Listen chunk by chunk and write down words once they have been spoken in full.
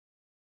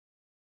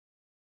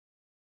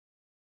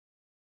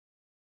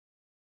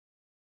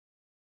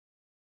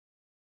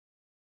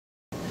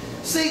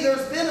See,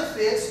 there's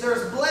benefits,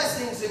 there's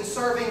blessings in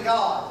serving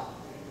God.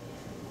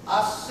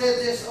 I've said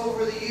this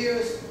over the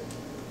years.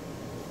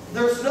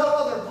 There's no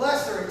other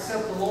blesser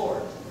except the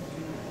Lord.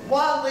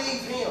 Why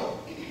leave Him?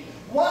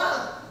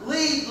 Why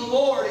leave the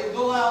Lord and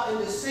go out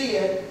into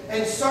sin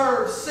and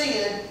serve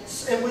sin?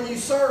 And when you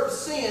serve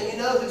sin, you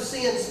know who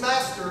sin's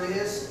master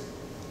is?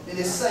 It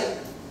is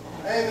Satan.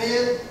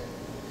 Amen?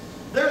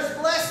 There's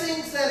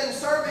blessings that in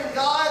serving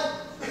God,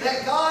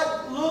 that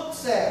God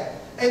looks at.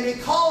 And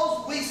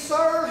because we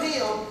serve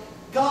Him,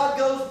 God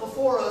goes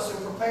before us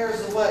and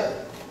prepares the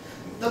way.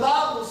 The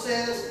Bible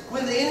says,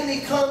 when the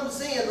enemy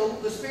comes in,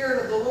 the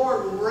Spirit of the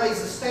Lord will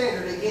raise a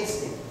standard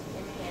against him.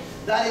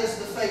 That is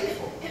the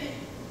faithful.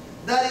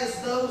 That is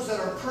those that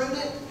are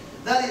prudent.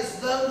 That is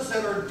those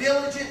that are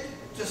diligent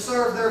to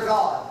serve their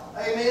God.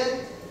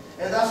 Amen?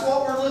 And that's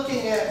what we're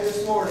looking at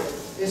this morning,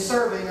 is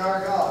serving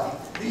our God.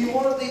 Do you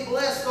want to be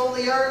blessed on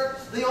the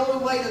earth? The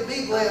only way to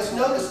be blessed,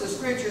 notice the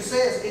Scripture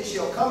says, it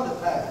shall come to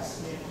pass.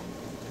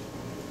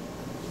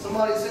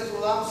 Somebody says,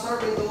 well, I'm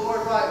serving the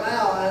Lord right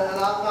now and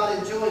I'm not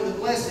enjoying the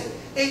blessing.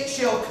 It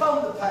shall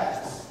come to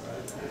pass.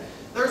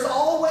 There's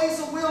always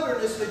a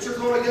wilderness that you're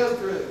going to go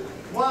through.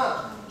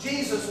 Why?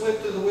 Jesus went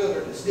through the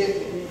wilderness,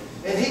 didn't He?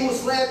 And He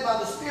was led by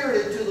the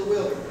Spirit into the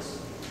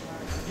wilderness.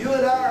 You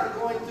and I are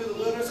going through the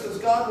wilderness because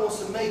God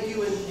wants to make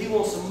you, and He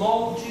wants to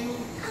mold you.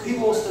 He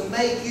wants to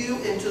make you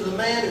into the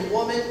man and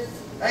woman,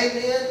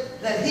 amen,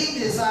 that He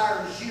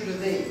desires you to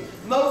be.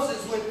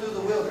 Moses went through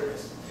the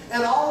wilderness.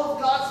 And all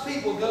of God's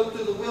people go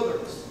through the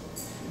wilderness.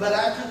 But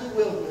after the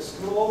wilderness,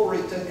 glory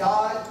to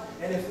God.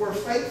 And if we're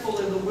faithful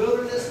in the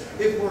wilderness,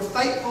 if we're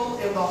faithful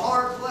in the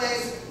hard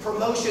place,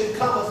 promotion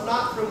cometh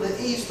not from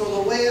the east or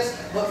the west,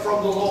 but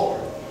from the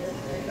Lord.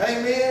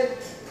 Amen.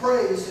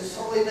 Praise His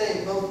holy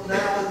name, both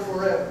now and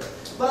forever.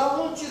 But I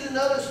want you to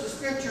notice the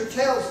Scripture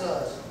tells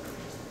us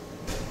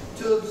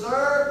to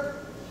observe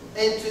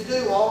and to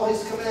do all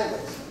His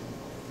commandments.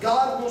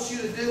 God wants you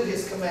to do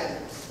His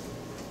commandments.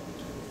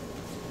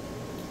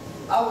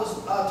 I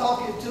was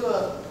talking to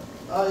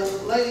a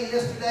lady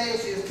yesterday, and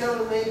she was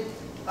telling me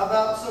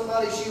about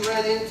somebody she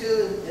ran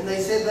into, and they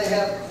said they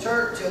have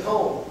church at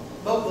home,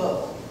 both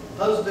of them,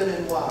 husband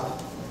and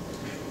wife.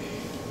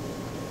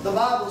 The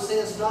Bible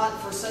says,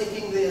 not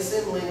forsaking the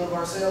assembling of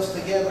ourselves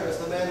together as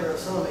the manner of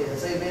some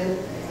is. Amen?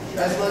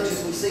 As much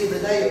as we see the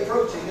day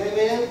approaching.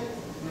 Amen?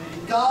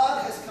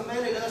 God has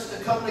commanded us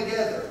to come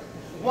together.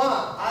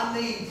 Why? I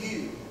need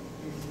you.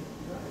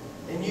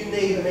 And you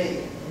need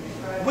me.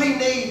 We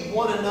need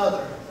one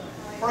another.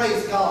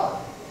 Praise God.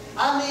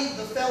 I need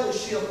the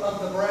fellowship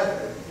of the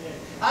brethren.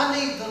 I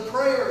need the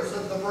prayers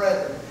of the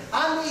brethren.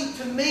 I need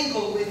to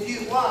mingle with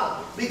you.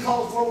 Why?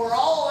 Because where we're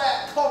all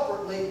at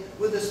corporately,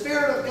 with the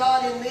Spirit of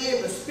God in me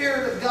and the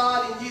Spirit of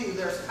God in you,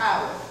 there's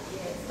power.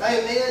 Yes.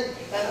 Amen?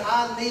 And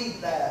I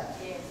need that.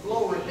 Yes.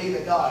 Glory be to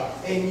God.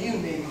 Yes. And you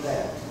need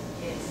that.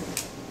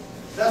 Yes.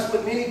 That's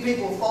when many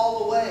people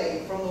fall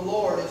away from the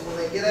Lord, is when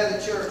they get out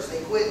of church.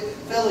 They quit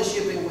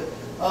fellowshipping with,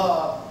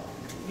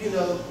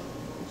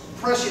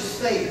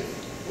 precious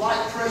faith, like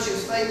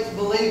precious faith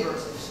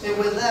believers. And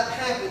when that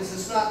happens,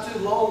 it's not too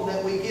long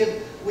that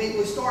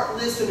we start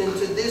listening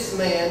to this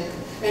man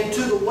and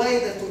to the way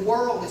that the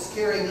world is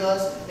carrying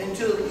us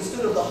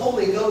instead of the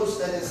Holy Ghost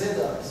that is in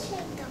us.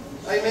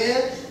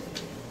 Amen?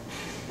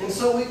 And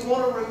so we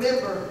want to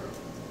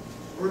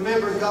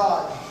remember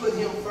God. Put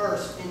Him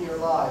first in your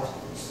life,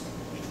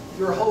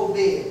 your whole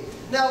being.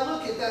 Now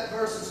look at that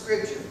verse of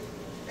Scripture.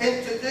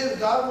 And to do,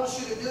 God wants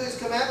you to do His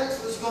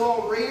commandments. Let's go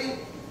on reading.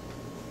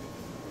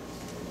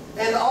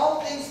 And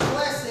all these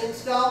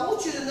blessings. Now I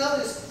want you to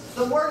notice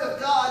the Word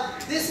of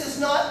God. This is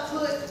not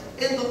put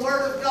in the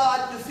Word of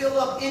God to fill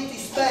up empty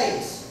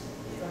space.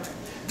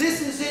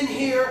 This is in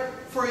here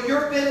for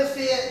your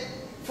benefit,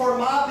 for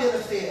my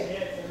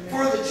benefit,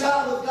 for the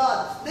child of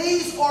God.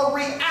 These are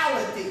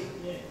reality.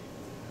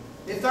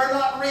 If they're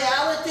not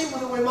reality,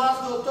 well, we might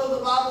as well throw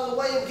the Bible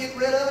away and get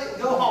rid of it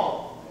and go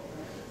home.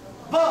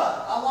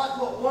 But I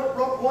like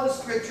what one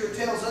Scripture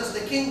tells us.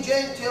 The King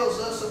James tells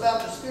us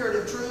about the Spirit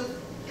of truth.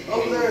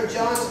 Over there in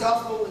John's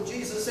Gospel, when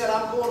Jesus said,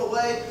 I'm going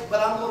away, but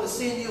I'm going to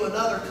send you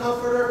another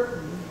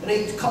comforter. And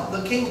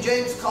the King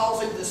James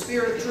calls Him the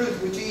Spirit of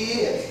truth, which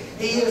He is.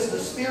 He is the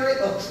Spirit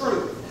of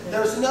truth.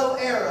 There's no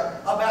error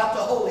about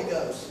the Holy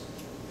Ghost.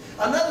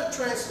 Another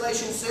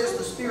translation says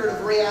the Spirit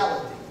of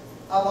reality.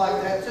 I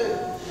like that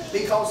too,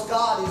 because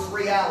God is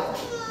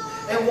reality.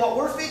 And what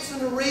we're fixing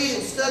to read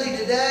and study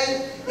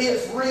today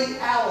is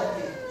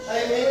reality.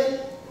 Amen?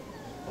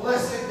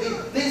 Blessed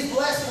be. These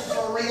blessings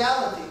are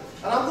reality.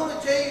 And I'm going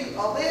to tell you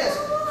on this,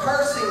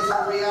 cursings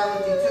are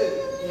reality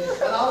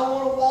too. And I don't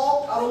want to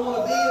walk, I don't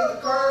want to be in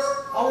the curse,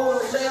 I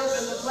want to live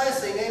in the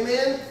blessing.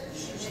 Amen?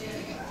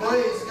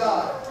 Praise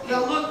God.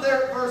 Now look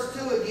there at verse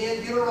 2 again,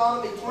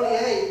 Deuteronomy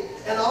 28.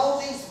 And all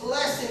these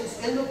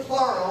blessings in the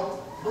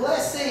plural,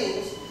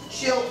 blessings,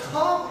 shall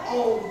come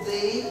on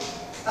thee,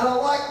 and I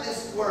like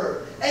this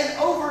word, and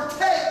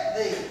overtake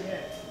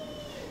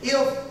thee.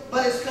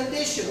 But it's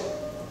conditional.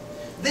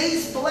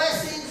 These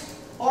blessings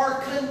are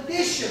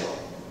conditional.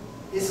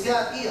 It's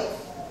got if.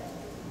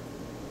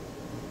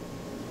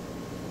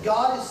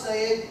 God is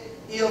saying,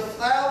 if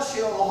thou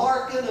shalt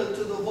hearken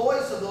unto the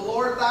voice of the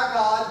Lord thy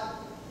God,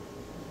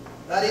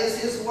 that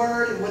is His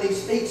Word, and when He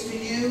speaks to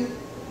you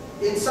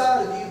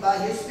inside of you by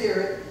His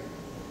Spirit,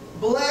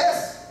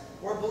 blessed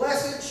or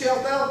blessed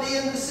shalt thou be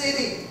in the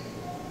city.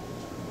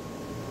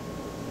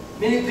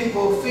 Many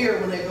people fear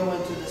when they go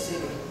into the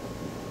city.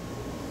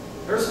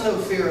 There's no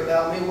fear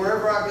about me.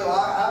 Wherever I go,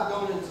 I've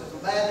gone into some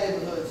bad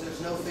neighborhoods,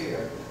 there's no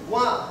fear.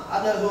 Why?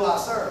 I know who I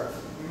serve.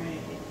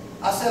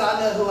 I said, I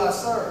know who I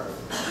serve.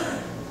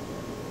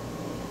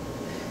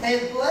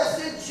 And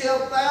blessed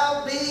shalt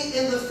thou be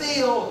in the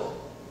field.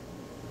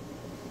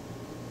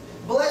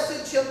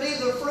 Blessed shall be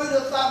the fruit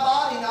of thy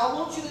body. Now I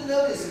want you to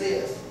notice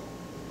this.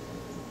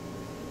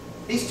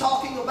 He's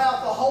talking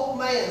about the whole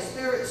man,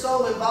 spirit,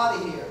 soul, and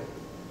body here.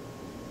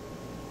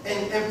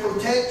 And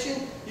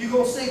protection. You're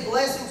going to see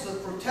blessings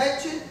of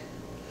protection.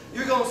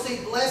 You're going to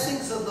see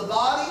blessings of the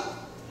body.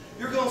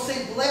 You're going to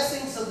see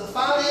blessings of the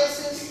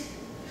finances.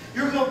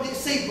 You're going to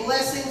see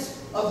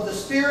blessings of the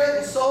spirit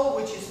and soul,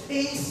 which is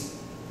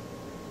peace.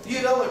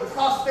 You know, and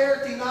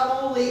prosperity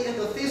not only in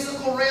the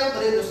physical realm,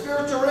 but in the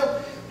spiritual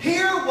realm.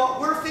 Here, what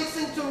we're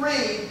fixing to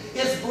read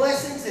is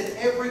blessings in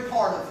every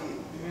part of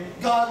you.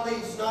 God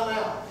leaves none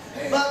out.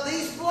 But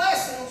these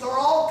blessings are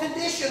all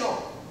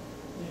conditional.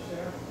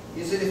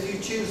 Is it if you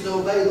choose to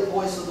obey the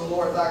voice of the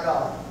Lord thy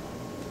God?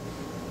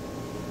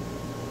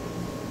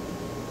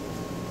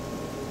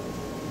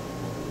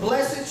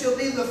 Blessed shall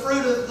be the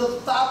fruit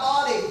of thy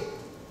body,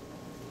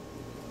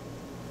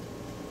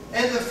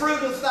 and the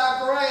fruit of thy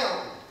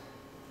ground,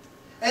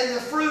 and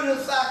the fruit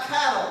of thy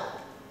cattle,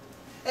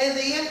 and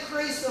the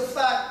increase of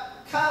thy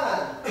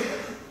kind,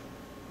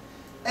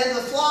 and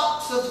the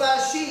flocks of thy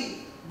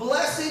sheep.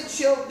 Blessed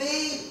shall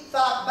be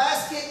thy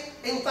basket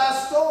and thy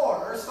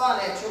store. There's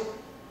financial.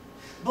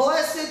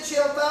 Blessed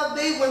shalt thou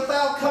be when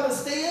thou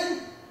comest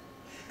in,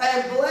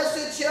 and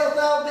blessed shalt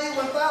thou be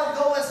when thou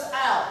goest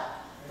out.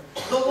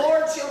 The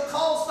Lord shall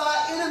cause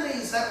thy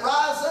enemies that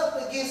rise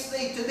up against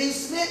thee to be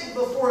smitten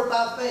before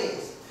thy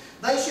face.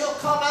 They shall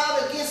come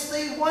out against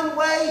thee one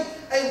way,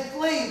 and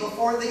flee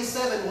before thee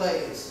 7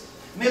 ways.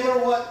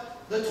 Remember what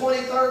the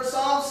 23rd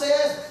Psalm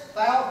says?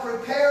 Thou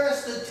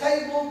preparest a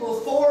table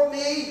before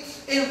me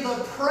in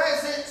the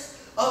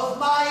presence of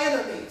my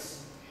enemies.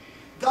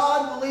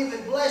 God will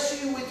even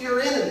bless you with your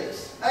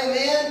enemies.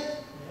 Amen?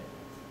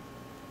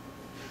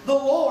 The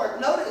Lord,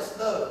 notice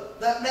though,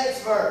 that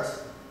next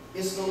verse,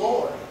 it's the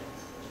Lord.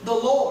 The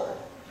Lord.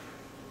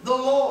 The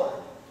Lord.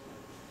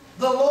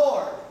 The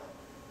Lord.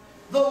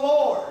 The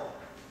Lord.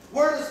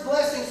 Where does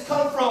blessings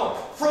come from?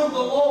 From the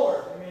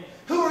Lord.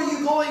 Who are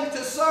you going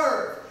to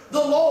serve?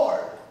 The Lord.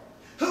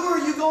 Who are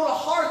you going to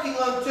hearken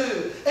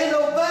unto and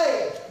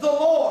obey? The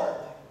Lord.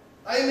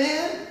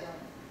 Amen?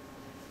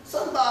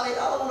 Somebody,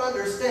 I don't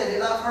understand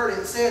it. I've heard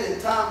it said in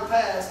time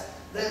past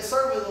that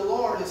serving the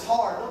Lord is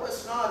hard. No,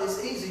 it's not.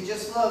 It's easy.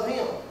 Just love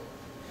Him.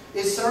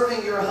 Is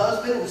serving your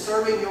husband and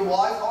serving your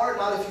wife hard?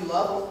 Not if you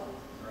love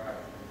them.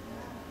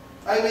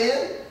 Right.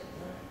 Amen?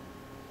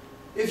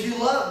 If you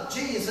love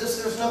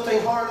Jesus, there's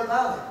nothing hard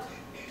about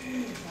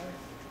it.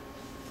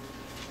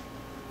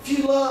 If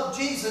you love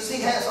Jesus,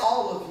 He has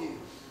all of you.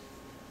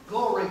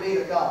 Glory be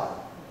to God.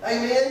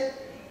 Amen?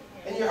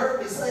 And you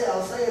heard me say,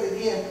 I'll say it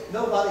again,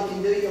 nobody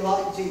can do you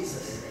like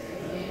Jesus.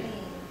 Amen?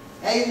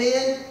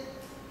 Amen?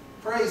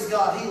 Praise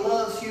God. He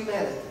loves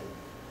humanity.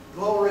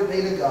 Glory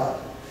be to God.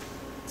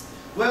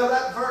 Well,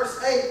 that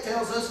verse 8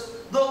 tells us,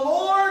 the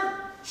Lord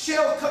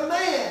shall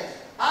command.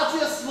 I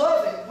just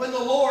love it when the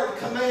Lord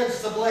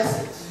commands the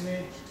blessings.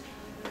 Amen.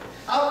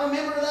 I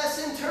remember that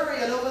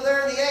centurion over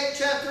there in the 8th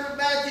chapter of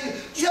Matthew.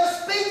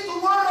 Just speak the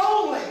word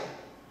only.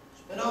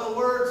 In other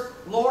words,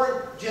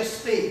 Lord,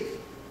 just speak.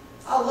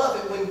 I love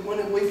it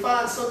when we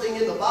find something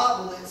in the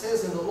Bible that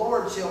says, and the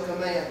Lord shall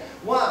command.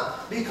 Why?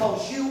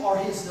 Because you are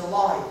His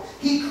delight.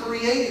 He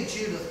created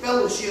you to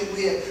fellowship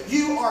with.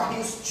 You are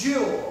His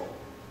jewel.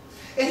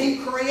 And He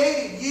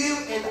created you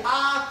and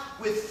I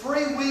with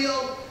free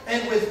will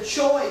and with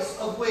choice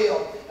of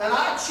will. And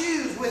I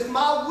choose with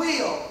my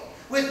will,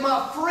 with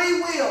my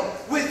free will,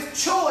 with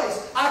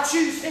choice, I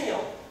choose Him.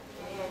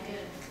 Amen.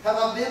 Have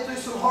I been through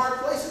some hard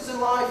places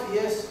in life?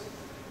 Yes.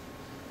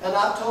 And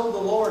I told the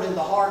Lord in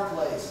the hard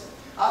place.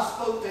 I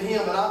spoke to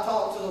Him and I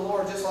talked to the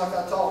Lord just like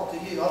I talk to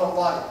you. I don't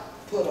like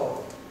put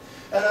on.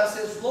 And I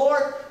says,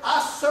 Lord,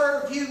 I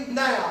serve you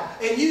now.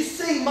 And you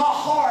see my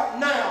heart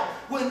now.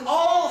 When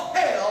all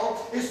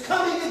hell is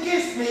coming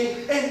against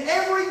me in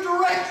every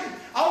direction,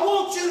 I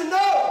want you to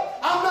know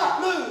I'm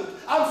not moved.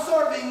 I'm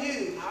serving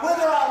you.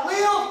 Whether I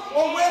live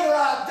or whether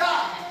I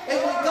die.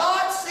 And when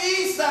God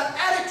sees that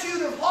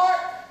attitude of heart,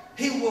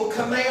 He will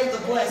command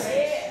the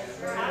blessings.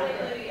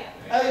 Hallelujah.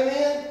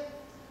 Amen.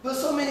 But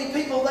so many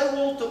people, they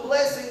want the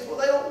blessings. Well,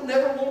 they don't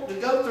never want to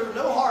go through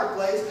no hard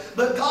place.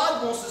 But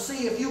God wants to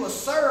see if you will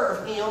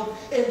serve Him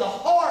in the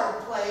hard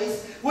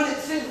place when it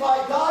seems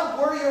like, God,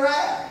 where you're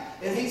at.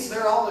 And He's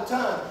there all the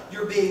time.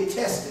 You're being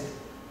tested.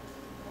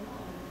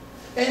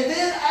 And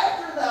then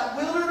after that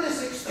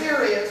wilderness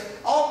experience,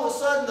 all of a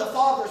sudden the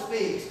Father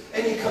speaks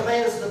and He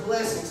commands the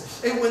blessings.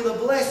 And when the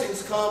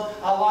blessings come,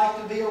 I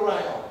like to be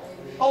around.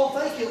 Oh,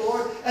 thank you,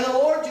 Lord. And the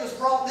Lord just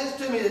brought this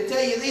to me to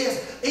tell you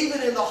this.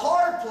 Even in the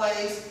hard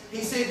place,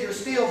 He said you're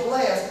still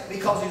blessed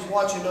because He's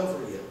watching over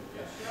you.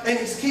 And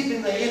He's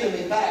keeping the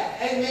enemy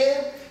back.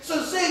 Amen?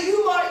 So see,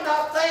 you might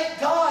not think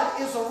God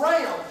is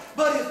around,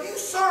 but if you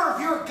serve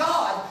your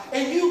God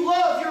and you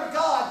love your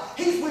God,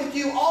 He's with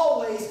you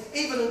always,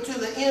 even until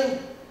the end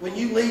when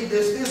you leave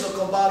this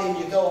physical body and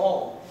you go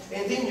home.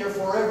 And then you're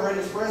forever in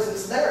His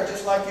presence there,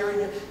 just like you're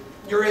in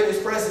His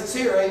presence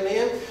here,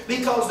 amen?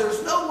 Because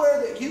there's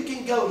nowhere that you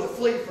can go to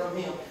flee from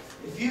Him.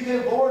 If you've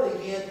been born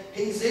again,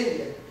 He's in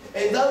you.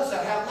 And those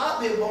that have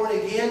not been born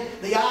again,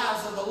 the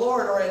eyes of the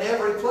Lord are in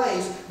every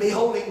place,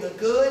 beholding the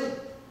good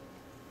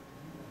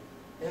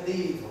and the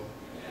evil.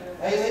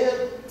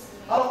 Amen?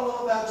 I don't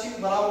know about you,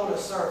 but I want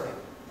to serve Him.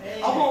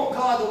 Amen. I want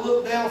God to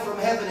look down from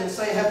heaven and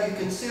say, have you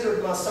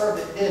considered my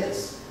servant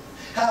Dennis?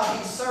 How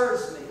he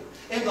serves me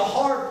in the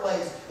hard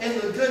place, in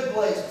the good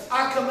place.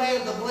 I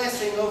command the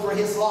blessing over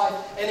his life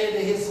and into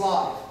his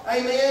life.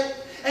 Amen?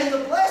 And the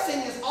blessing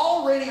is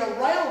already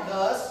around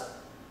us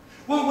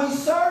when we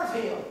serve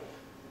Him.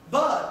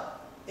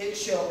 But it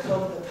shall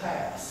come to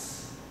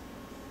pass.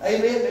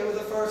 Amen? Remember the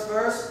first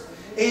verse?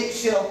 It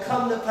shall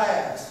come to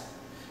pass.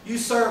 You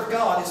serve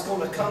God, it's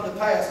going to come to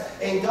pass.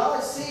 And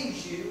God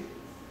sees you.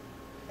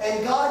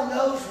 And God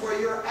knows where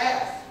you're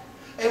at.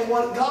 And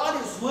what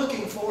God is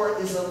looking for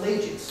is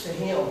allegiance to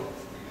Him.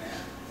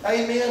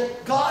 Amen.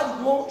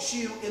 God wants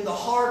you in the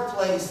hard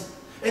place.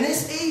 And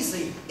it's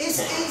easy. It's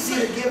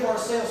easy to give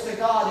ourselves to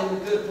God in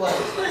a good place.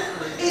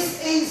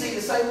 It's easy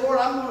to say, Lord,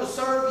 I'm going to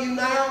serve you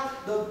now.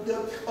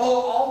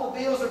 All the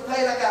bills are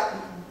paid. I got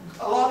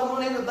a lot of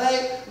money in the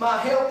bank. My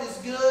health is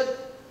good.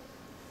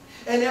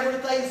 And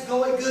everything's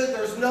going good.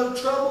 There's no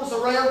troubles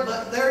around.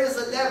 But there is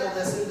a devil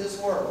that's in this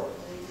world.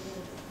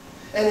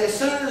 And as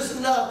soon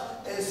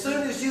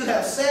as you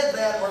have said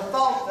that or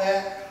thought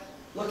that,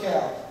 look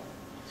out.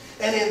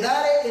 And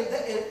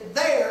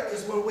there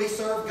is when we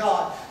serve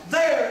God.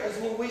 There is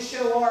when we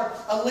show our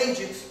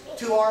allegiance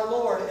to our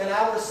Lord and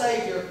our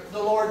Savior,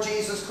 the Lord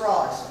Jesus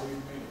Christ.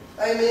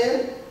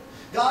 Amen?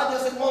 God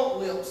doesn't want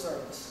lip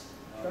service.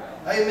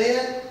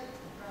 Amen?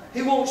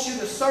 He wants you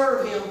to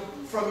serve Him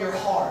from your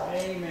heart.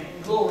 Amen.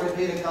 Glory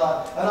be to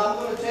God. And I'm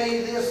going to tell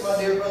you this, my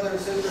dear brother and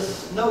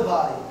sister.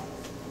 Nobody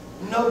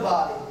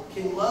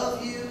can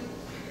love you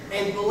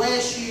and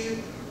bless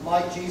you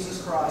like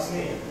Jesus Christ.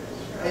 Amen.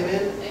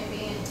 Amen.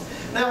 Amen.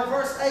 Now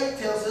verse 8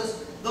 tells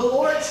us, the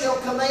Lord shall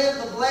command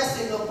the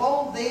blessing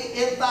upon thee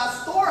in thy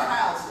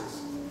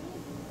storehouses,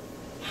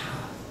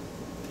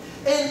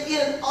 and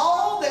in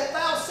all that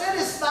thou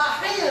settest thy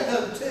hand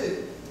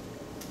unto.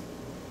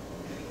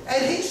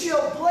 And He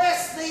shall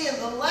bless thee in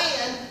the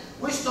land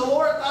which the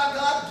Lord thy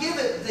God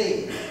giveth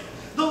thee.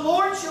 The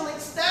Lord shall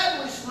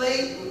establish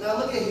thee, now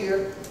look at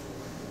here,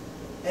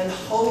 and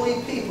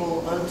holy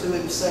people unto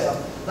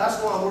Himself.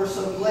 That's why we're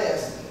so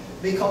blessed,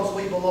 because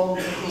we belong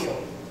to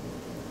Him.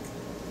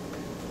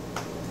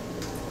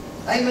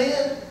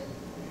 Amen?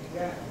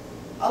 Yeah.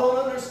 I don't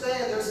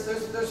understand.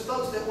 There's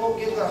folks that won't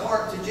give their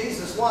heart to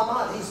Jesus. Why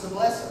not? He's the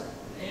blesser.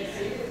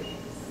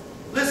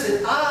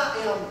 Listen,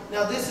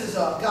 now this is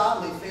a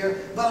godly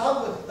fear,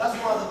 but that's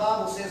why the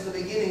Bible says the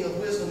beginning of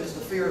wisdom is the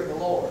fear of the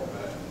Lord.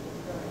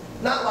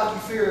 Not like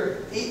you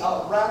fear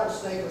a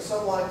rattlesnake or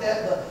something like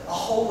that, but a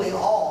holy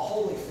awe,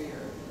 holy fear.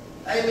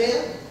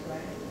 Amen?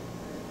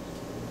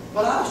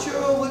 But I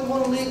sure wouldn't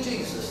want to leave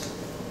Jesus.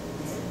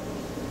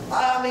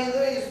 I mean,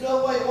 there is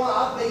no way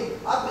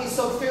I'd be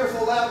so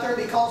fearful out there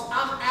because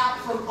I'm out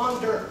from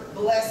under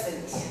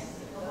blessings.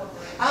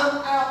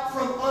 I'm out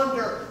from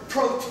under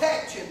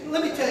protection.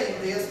 Let me tell you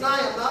this, and I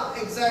am not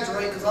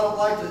exaggerating because I don't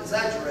like to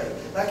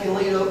exaggerate. That can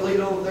lead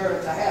over there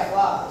into half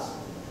lies.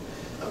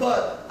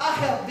 But I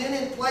have been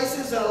in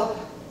places that are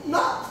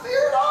not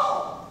fear at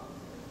all.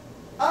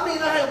 I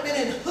mean, I have been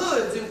in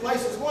hoods in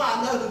places where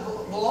I know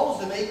who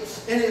belongs to me,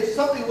 and if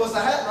something was to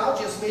happen, I'll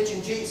just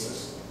mention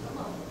Jesus.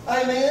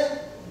 Amen?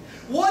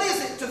 What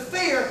is it to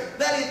fear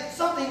that if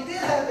something did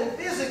happen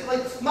physically,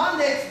 my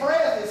next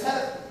breath is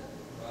heaven?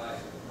 Right.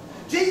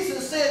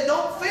 Jesus said,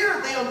 don't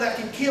fear them that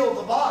can kill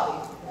the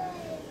body,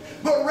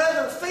 but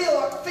rather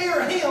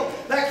fear Him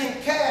that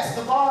can cast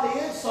the body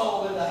and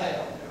soul into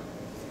hell.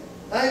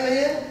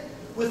 Amen?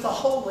 With the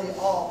holy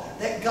awe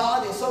that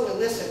God is holy.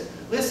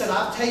 Listen,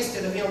 I've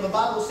tasted of Him. The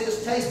Bible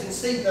says, taste and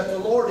see that the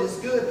Lord is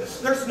good.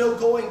 There's no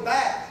going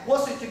back.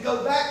 What's it to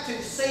go back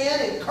to? Sin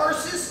and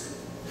curses?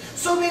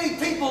 So many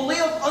people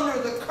live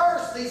under the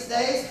curse these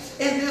days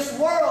in this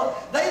world.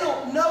 They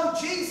don't know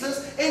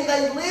Jesus and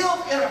they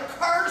live in a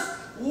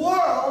cursed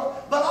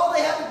world. But all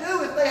they have to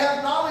do, if they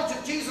have knowledge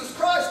of Jesus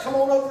Christ, come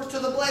on over to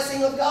the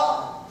blessing of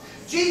God.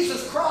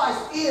 Jesus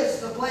Christ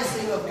is the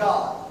blessing of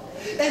God.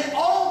 And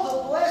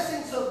all the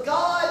blessings of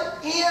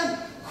God in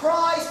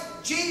Christ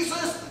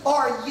Jesus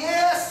are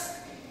yes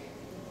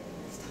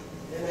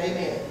and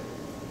amen.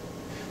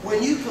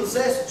 When you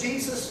possess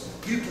Jesus,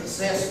 you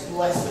possess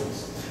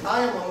blessings.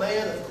 I am a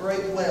man of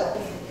great wealth.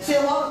 See,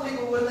 a lot of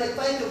people, when they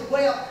think of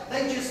wealth,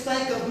 they just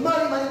think of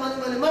money, money,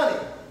 money, money, money.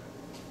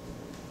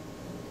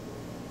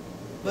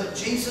 But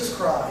Jesus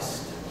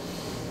Christ,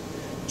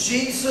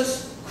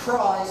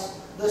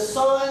 the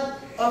Son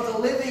of the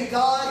living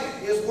God,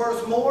 is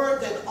worth more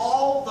than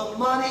all the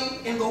money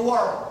in the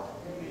world.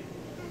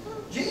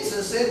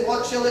 Jesus said,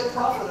 what shall it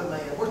profit a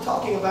man? We're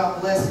talking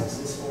about blessings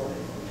this morning.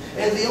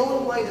 And the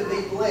only way to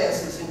be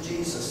blessed is in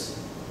Jesus.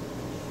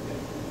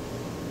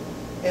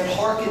 And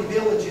hearken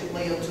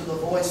diligently unto the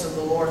voice of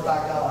the Lord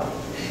thy God.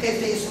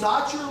 If He's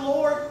not your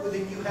Lord, well,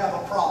 then you have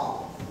a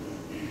problem.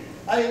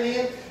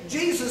 Amen.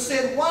 Jesus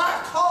said,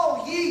 why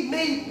call ye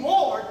me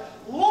Lord,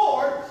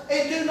 Lord,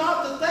 and do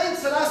not the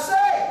things that I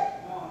say?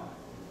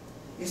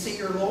 Is He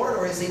your Lord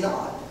or is He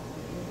not?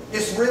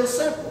 It's real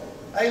simple.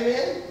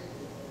 Amen.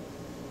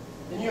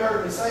 And you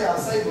heard me say, I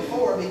say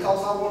before,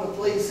 because I want to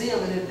please Him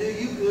and it do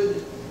you good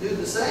to do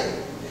the same.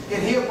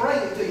 And He'll bring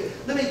it to you.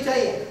 Let me tell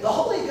you, the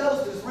Holy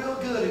Ghost is real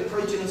good at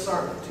preaching a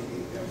sermon to you.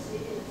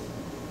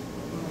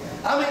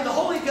 I mean, the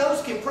Holy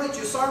Ghost can preach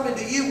a sermon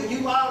to you when you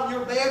lie on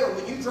your bed or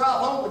when you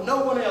drive home when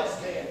no one else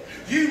can.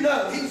 You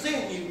know He's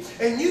in you.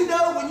 And you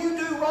know when you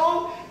do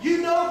wrong,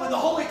 you know when the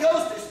Holy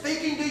Ghost is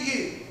speaking to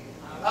you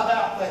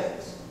about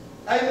things.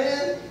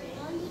 Amen?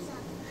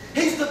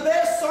 He's the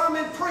best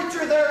sermon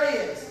preacher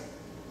there is.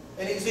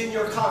 And He's in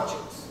your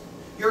conscience.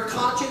 Your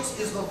conscience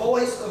is the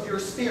voice of your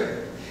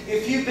spirit.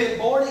 If you've been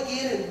born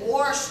again and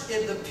washed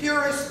in the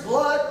purest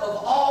blood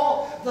of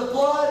all, the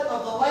blood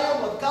of the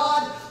Lamb of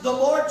God, the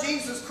Lord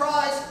Jesus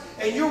Christ,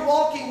 and you're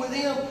walking with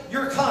Him,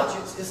 your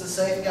conscience is a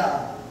safe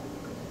God.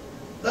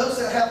 Those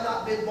that have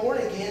not been born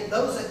again,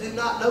 those that do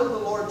not know the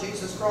Lord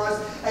Jesus Christ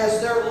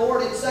as their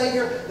Lord and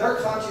Savior, their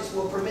conscience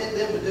will permit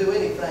them to do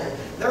anything.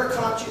 Their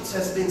conscience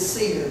has been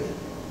seared.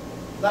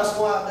 That's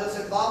why it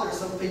doesn't bother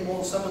some people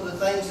on some of the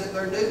things that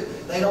they're doing.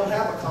 They don't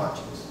have a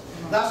conscience.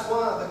 That's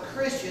why the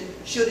Christian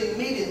should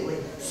immediately,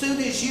 as soon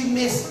as you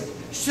miss it,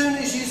 as soon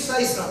as you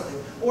say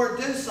something or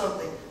do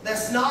something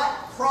that's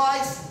not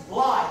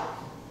Christ-like,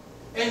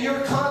 and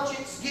your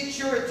conscience gets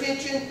your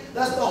attention,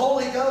 that's the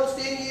Holy Ghost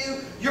in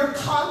you, your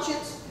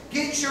conscience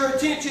gets your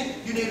attention,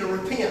 you need to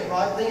repent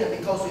right then.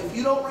 Because if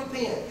you don't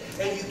repent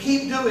and you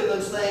keep doing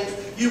those things,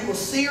 you will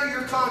sear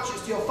your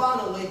conscience till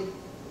finally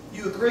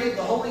you grieve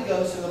the Holy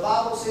Ghost. And the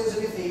Bible says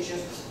in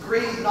Ephesians,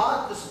 grieve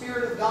not the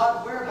Spirit of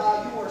God,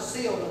 whereby you are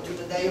sealed unto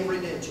the day of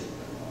redemption.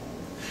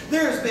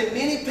 There's been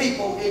many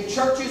people in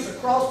churches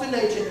across the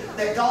nation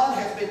that God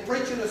has been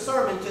preaching a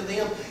sermon to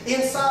them,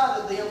 inside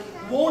of them,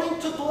 wanting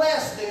to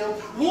bless them,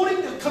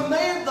 wanting to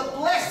command the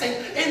blessing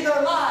in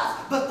their lives,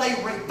 but they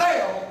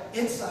rebel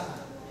inside.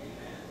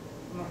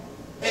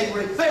 And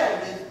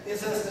rebellion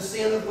is as the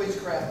sin of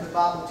witchcraft. The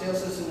Bible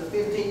tells us in the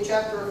 15th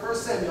chapter of 1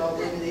 Samuel, I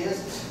believe it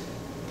is,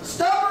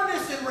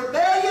 stubbornness and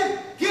rebellion,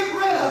 get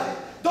rid of it.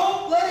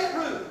 Don't let it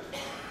root.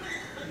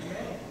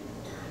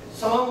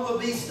 Some will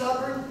be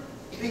stubborn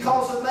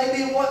because of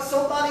maybe what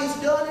somebody's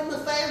done in the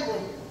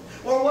family,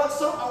 or what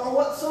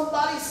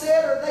somebody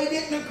said or they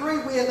didn't agree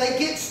with. They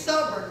get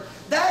stubborn.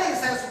 That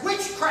is as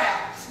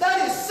witchcraft.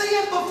 That is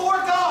sin before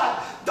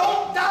God.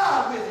 Don't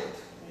die with it.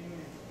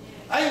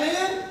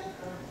 Amen?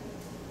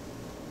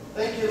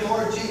 Thank you,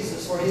 Lord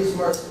Jesus, for His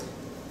mercy.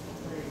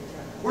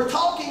 We're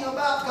talking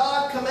about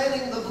God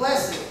commanding the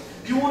blessing.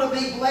 You want to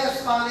be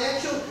blessed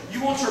financially?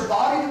 You want your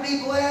body to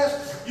be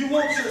blessed? You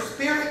want your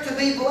spirit to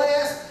be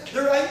blessed?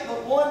 There ain't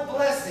but one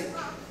blessing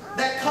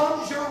that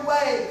comes your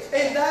way,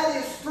 and that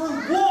is through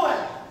one.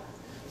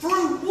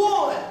 Through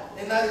one.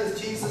 And that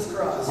is Jesus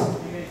Christ.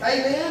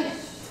 Amen?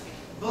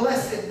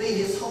 Blessed be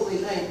His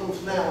holy name,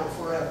 both now and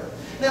forever.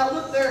 Now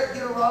look there at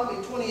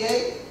Deuteronomy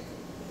 28,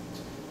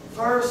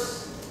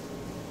 verse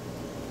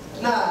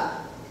 9.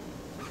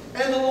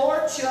 And the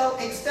Lord shall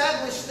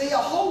establish thee a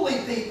holy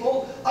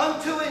people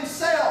unto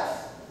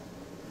Himself.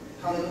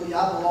 Hallelujah.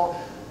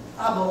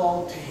 I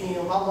belong to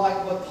Him. I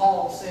like what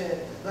Paul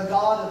said. The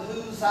God of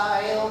whose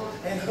I am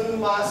and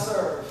whom I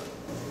serve.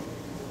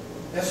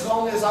 As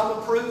long as I'm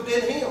approved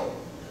in Him.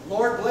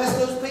 Lord, bless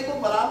those people,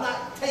 but I'm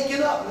not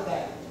taking up with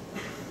that.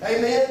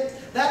 Amen.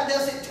 That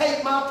doesn't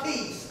take my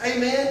peace.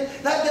 Amen.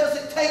 That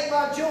doesn't take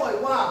my joy.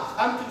 Why?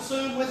 I'm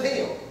consumed with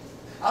Him.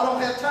 I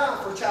don't have time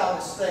for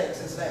childish things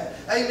as that.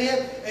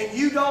 Amen? And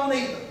you don't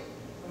either.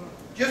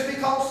 Just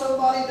because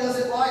somebody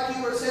doesn't like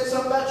you or said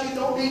something about you,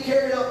 don't be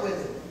carried up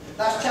with it.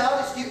 That's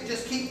childish. You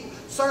just keep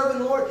serving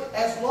the Lord.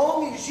 As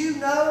long as you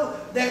know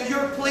that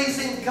you're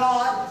pleasing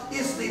God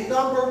is the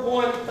number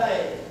one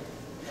thing.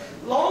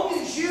 As long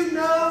as you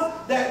know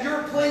that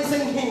you're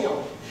pleasing Him.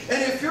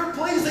 And if you're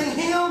pleasing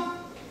Him,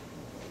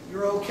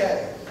 you're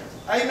okay.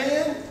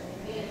 Amen?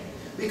 Amen.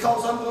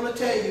 Because I'm going to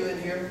tell you in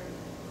here,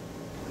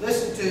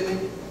 listen to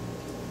me.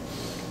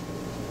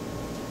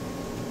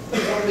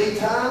 There's going to be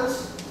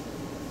times,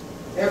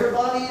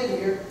 everybody in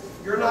here,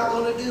 you're not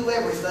going to do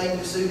everything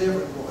to suit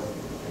everyone.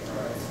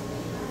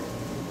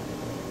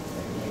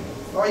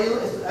 Are you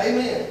listening?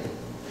 Amen.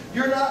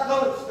 You're not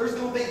going to, there's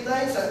going to be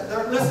things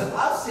that, listen,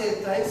 I've said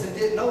things and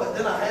didn't know it.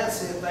 Then I had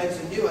said things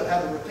and knew it,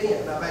 had to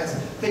repent. And I've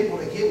asked people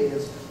to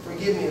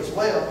forgive me as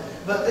well.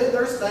 But then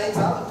there's things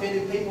I've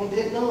offended people and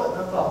didn't know it.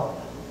 And I thought,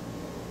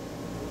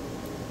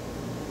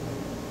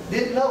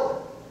 didn't know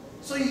it.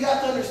 So you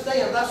got to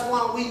understand, that's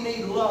why we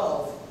need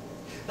love.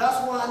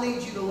 That's why I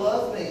need you to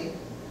love me.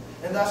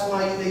 And that's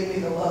why you need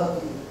me to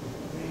love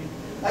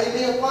you.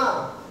 Amen.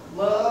 Why?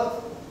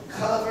 Love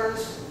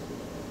covers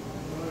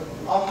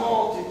a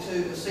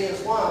multitude of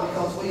sins. Why?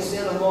 Because we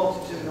sin a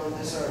multitude on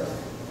this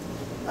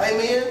earth.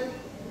 Amen.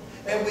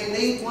 And we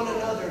need one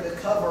another to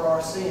cover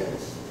our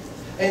sins.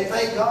 And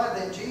thank God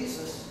that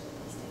Jesus,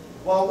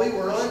 while we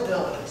were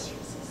undone,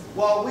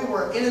 while we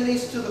were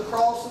enemies to the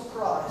cross of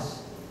Christ,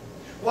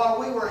 while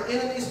we were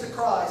enemies to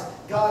Christ,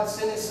 God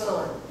sent His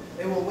Son.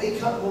 And when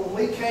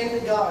we came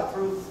to God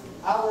through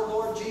our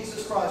Lord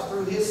Jesus Christ,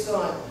 through His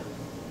Son,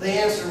 the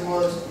answer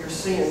was, your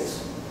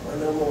sins are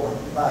no more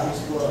by His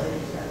blood.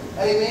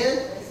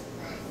 Amen?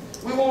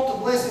 We want the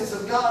blessings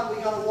of God.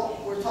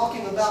 We're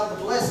talking about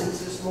the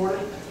blessings this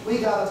morning. We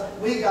got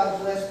to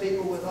bless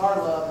people with our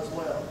love as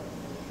well.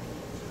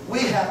 We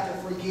have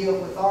to forgive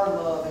with our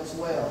love as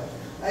well.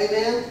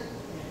 Amen?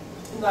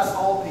 And that's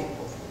all people.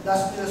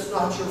 That's just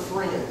not your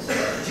friends.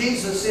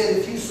 Jesus said,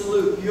 if you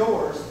salute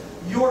your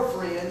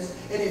friends,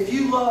 and if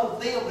you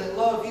love them that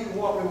love you,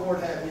 what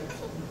reward have you?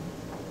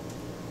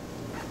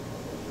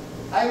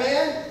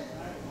 Amen?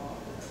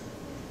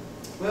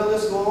 Well,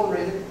 let's go on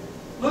and read it.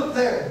 Look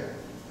there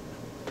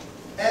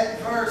at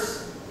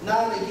verse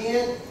 9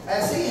 again.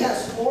 As He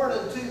has sworn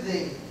unto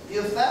thee,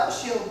 if thou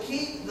shalt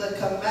keep the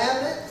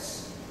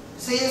commandments,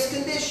 see, it's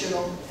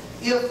conditional.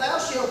 If thou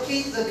shalt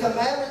keep the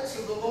commandments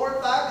of the Lord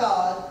thy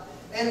God,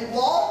 and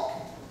walk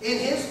in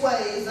His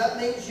ways, that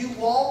means you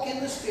walk in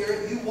the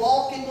Spirit, you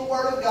walk in the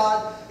Word of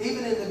God,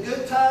 even in the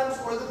good times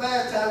or the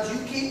bad times,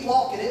 you keep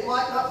walking. It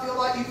might not feel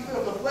like you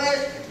feel in the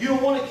flesh. You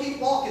don't want to keep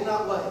walking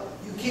that way.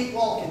 You keep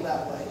walking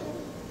that way.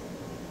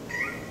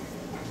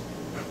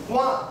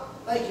 Why?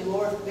 Thank you,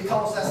 Lord,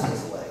 because that's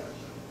His way.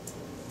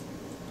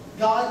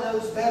 God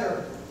knows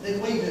better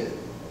than we do.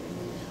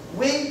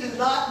 We do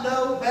not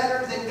know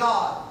better than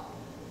God.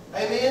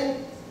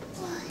 Amen?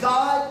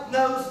 God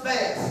knows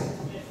best.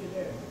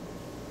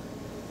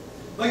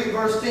 Look at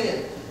verse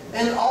 10.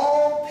 And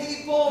all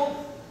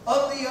people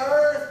of the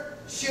earth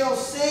shall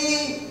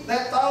see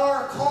that thou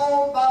art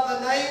called by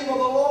the name of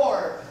the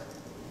Lord.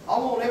 I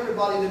want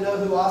everybody to know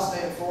who I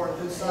stand for and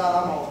whose side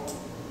I'm on.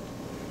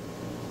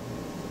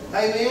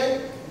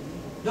 Amen?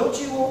 Don't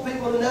you want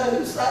people to know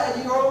whose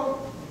side you're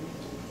on?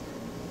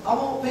 I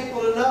want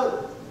people to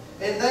know.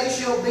 And they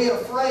shall be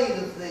afraid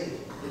of thee.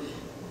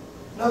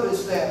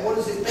 Notice that. What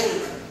does it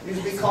mean?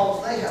 It's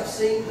because they have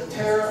seen the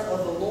terror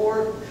of the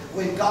Lord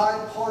when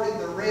God parted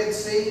the Red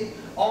Sea,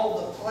 all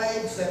the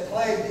plagues that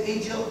plagued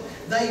Egypt.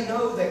 They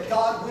know that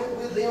God went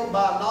with them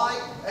by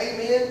night,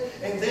 amen,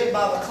 and then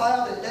by the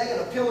cloud at day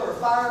and a pillar of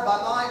fire by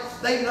night.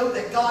 They know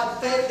that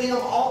God fed them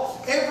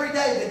all every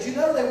day. Did you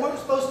know they weren't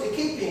supposed to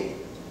keep Him?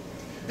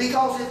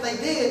 Because if they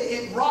did,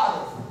 it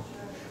rotted.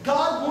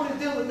 God wanted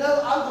them to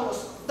know,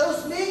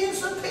 those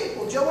millions of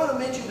people, Joanna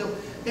mentioned them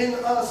in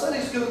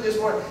Sunday school this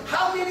morning.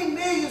 How many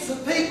millions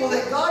of people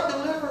that God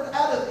delivered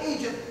out of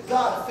Egypt,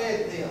 God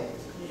fed them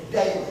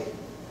daily.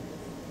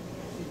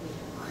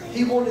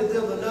 He wanted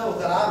them to know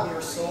that I'm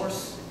your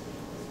source.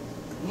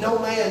 No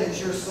man is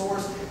your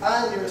source.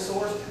 I'm your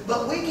source.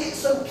 But we get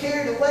so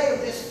carried away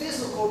of this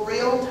physical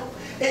realm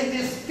and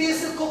this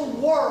physical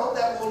world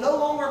that will no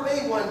longer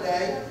be one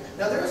day.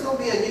 Now there's going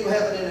to be a new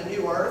heaven and a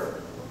new earth.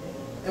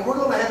 And we're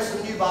going to have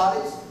some new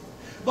bodies.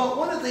 But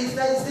one of these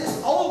days,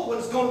 this old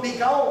one's going to be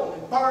gone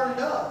and burned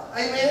up.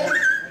 Amen?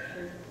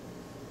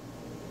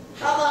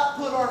 How about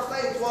put our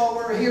faith while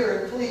we're here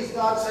and please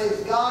God,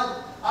 says,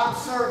 God, I'm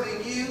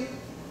serving you.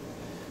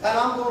 And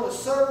I'm going to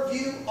serve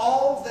you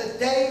all the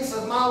days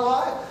of my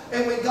life.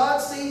 And when God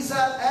sees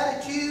that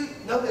attitude,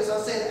 notice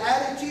I said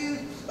attitude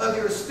of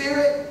your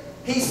spirit,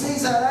 He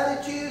sees that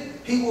attitude,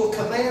 He will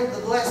command the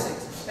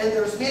blessings. And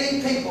there's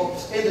many people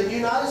in the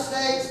United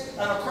States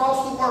and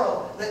across the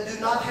world that do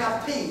not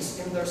have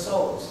peace in their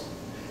souls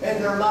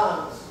and their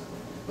minds.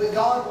 But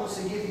God wants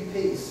to give you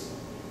peace.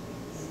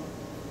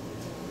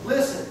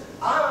 Listen,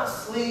 I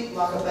sleep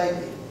like a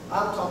baby.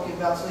 I'm talking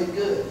about sleep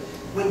good.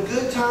 When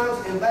good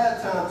times and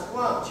bad times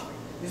watch,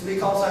 is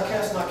because I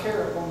cast my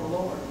care upon the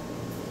Lord.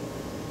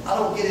 I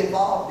don't get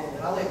involved in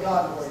it. I let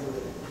God worry with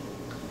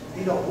it.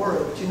 He don't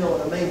worry, but you know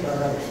what I mean by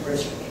that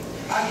expression.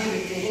 I give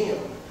it to Him.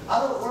 I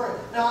don't worry.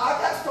 Now,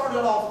 I got started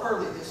off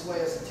early this way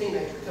as a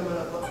teenager, coming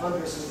up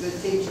under some good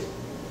teaching.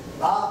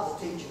 Bible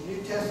teaching,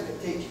 New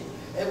Testament teaching.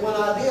 And when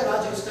I did,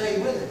 I just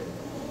stayed with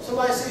it.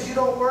 Somebody says, you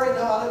don't worry.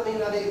 No, I don't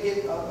mean I didn't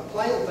get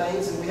playing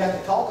things and we have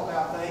to talk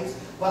about things,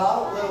 but I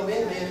don't let them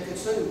in me and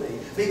consume me.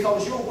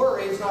 Because your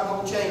worry is not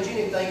going to change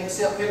anything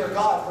except hinder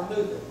God from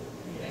moving.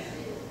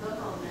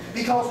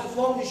 Because as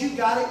long as you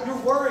got it, you're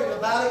worrying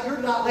about it, you're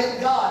not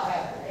letting God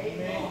have it.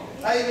 Amen.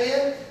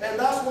 Amen. And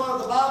that's why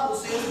the Bible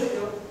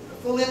says,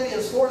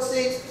 Philippians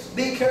 4:6,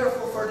 be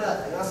careful for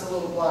nothing. That's a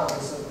little blind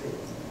to some people.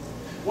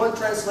 One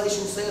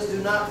translation says,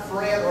 do not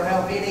fret or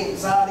have any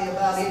anxiety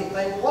about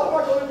anything. Well,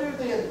 what am I going to do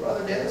then,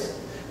 Brother Dennis?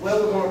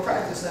 Well, we're going to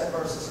practice that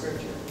verse of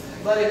Scripture.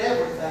 But in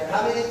everything,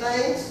 how many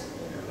things?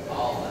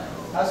 All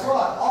things. That's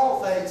right.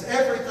 All things,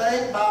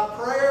 everything, by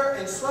prayer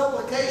and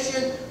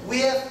supplication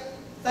with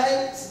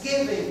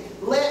thanksgiving.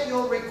 Let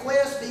your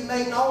requests be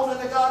made known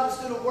unto God.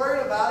 Instead of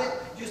worrying about it,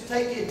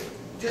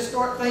 just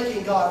start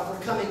thanking God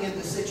for coming in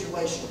the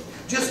situation.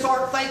 Just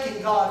start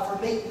thanking God for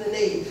meeting the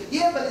need.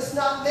 Yeah, but it's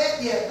not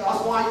met yet.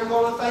 That's why you're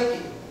going to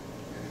thank Him.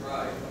 That's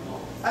right. Come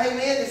on.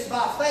 Amen. It's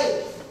by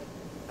faith.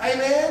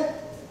 Amen.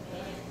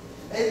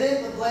 And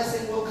then the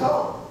blessing will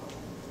come.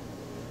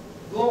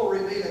 Glory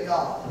be to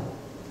God.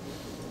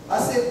 I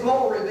said,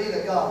 glory be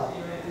to God.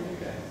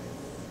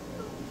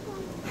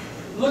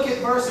 Look at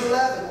verse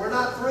 11. We're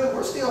not through.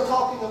 We're still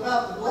talking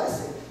about the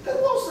blessing. Who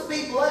wants to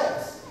be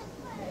blessed?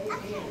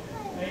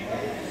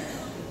 Amen.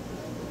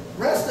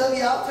 Rest of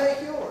you, I'll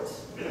take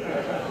yours.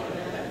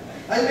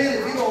 Amen.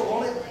 If you don't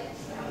want it.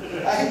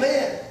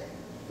 Amen.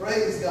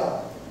 Praise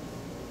God.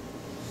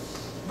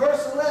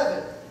 Verse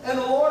 11. And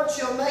the Lord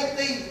shall make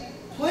thee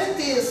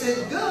plenteous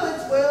in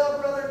goods. Well,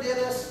 Brother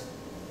Dennis,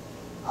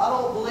 I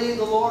don't believe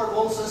the Lord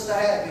wants us to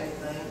have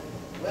anything.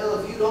 Well,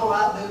 if you don't,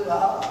 I do.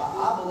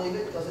 I believe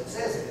it because it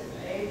says it.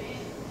 Amen.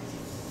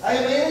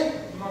 Amen?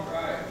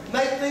 Right.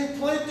 Make thee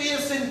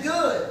plenteous in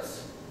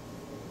goods.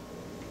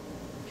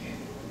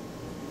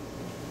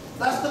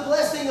 That's the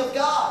blessing of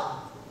God.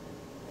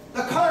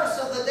 The curse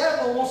of the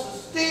devil wants to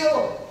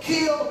steal,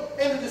 kill,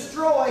 and to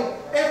destroy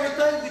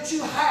everything that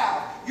you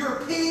have.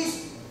 Your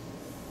peace,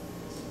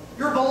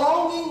 your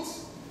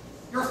belongings,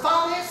 your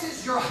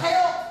finances, your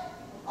health.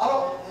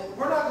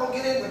 We're not going to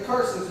get into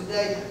cursing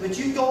today, but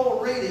you go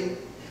on reading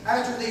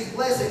after these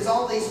blessings,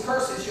 all these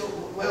curses.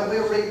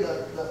 We'll read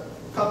the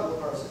couple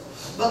of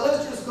verses. But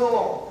let's just go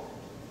on.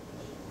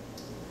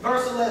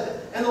 Verse 11.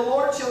 And the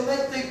Lord shall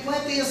make thee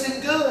plenteous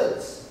in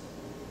goods.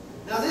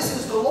 Now this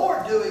is the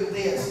Lord doing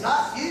this,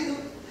 not you.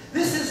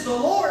 This is the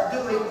Lord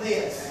doing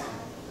this.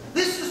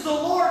 This is the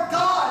Lord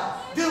God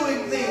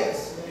doing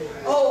this.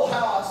 Oh,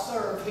 how I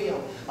serve Him.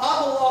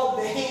 I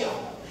belong to Him.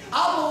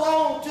 I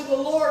belong to the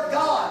Lord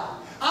God.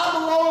 I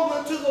belong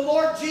unto the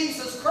Lord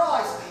Jesus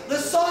Christ, the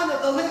Son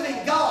of the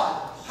living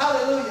God.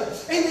 Hallelujah.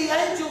 And the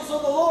angels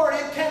of the Lord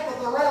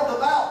encampeth around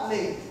about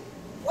me.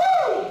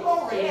 Woo!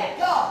 Glory to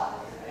God.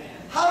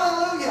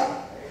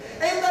 Hallelujah.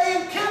 And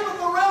they encampeth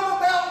around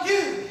about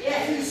you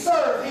if you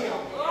serve Him.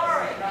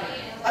 Glory.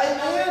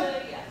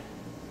 Amen.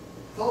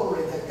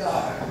 Glory to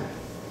God.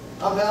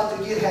 I'm about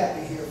to get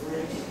happy here,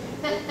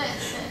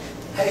 friends.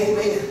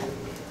 Amen.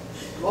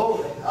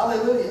 Glory.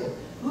 Hallelujah.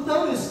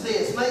 Notice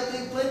this. Make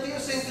thee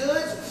plenteous in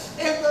goods,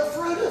 and the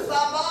fruit of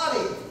thy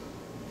body,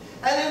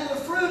 and in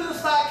the fruit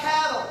of thy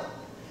cattle,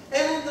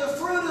 and in the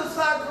fruit of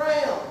thy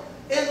ground,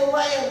 in the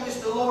land which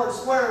the Lord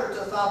sware to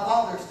thy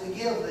fathers to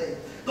give thee.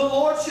 The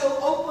Lord shall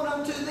open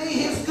unto thee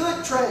His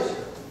good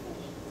treasure.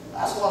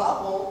 That's what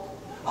I want.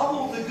 I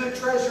want the good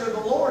treasure of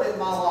the Lord in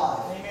my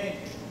life. Amen.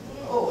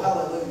 Oh,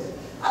 hallelujah.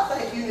 I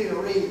think you need to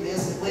read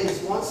this at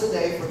least once a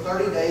day for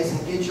 30 days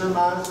and get your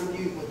mind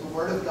renewed with the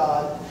Word of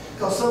God.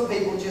 Because some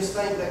people just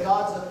think that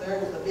God's up there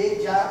with a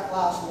big giant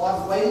fly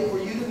swat waiting for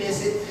you to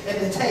miss it and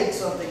to take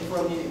something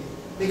from you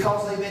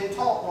because they've been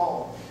taught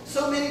wrong.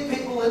 So many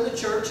people in the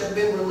church have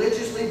been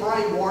religiously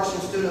brainwashed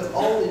instead of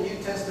Old and New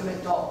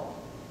Testament taught.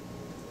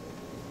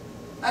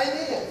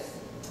 Amen.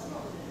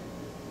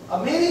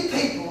 Many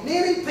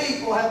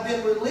people have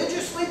been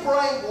religiously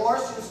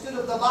brainwashed instead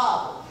of the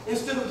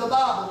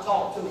Bible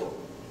taught to them.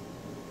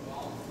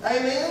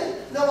 Amen?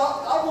 No,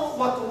 I want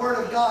what the Word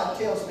of God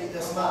tells me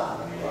this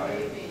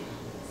morning.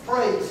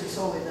 Praise His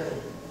holy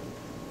name.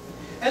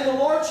 And the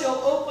Lord shall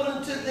open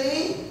unto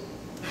thee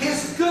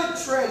His good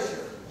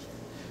treasure,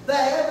 the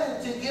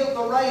heaven to give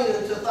the rain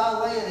unto thy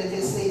land in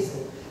His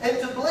season, and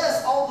to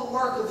bless all the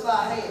work of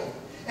thy hand.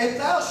 And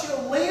thou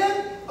shalt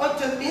lend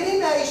unto many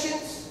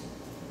nations,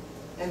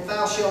 and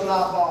thou shalt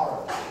not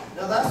borrow.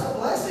 Now that's a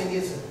blessing,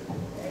 isn't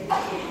it?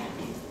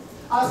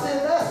 I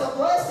said that's a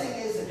blessing,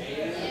 isn't it?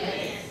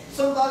 Amen.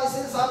 Somebody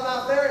says, I'm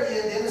not there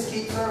yet. Dennis,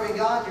 keep serving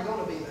God. You're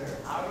going to be there.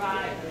 All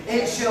right.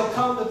 It shall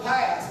come to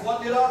pass.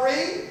 What did I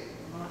read?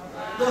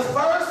 The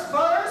first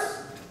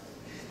verse.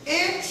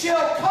 It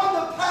shall come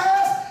to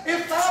pass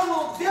if thou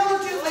wilt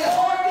diligently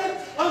hearken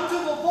unto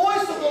the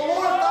voice of the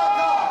Lord thy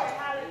God,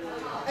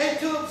 and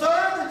to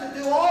observe and to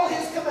do all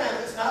His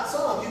commandments. Not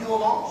some, you do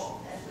them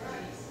all.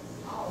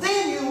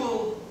 Then you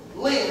will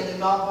lend and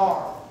not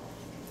borrow.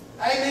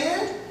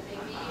 Amen?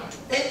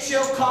 It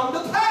shall come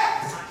to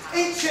pass.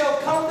 It shall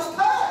come to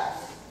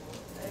pass.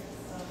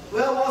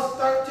 Well, what's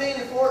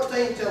 13 and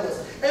 14 tell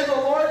us? And the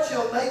Lord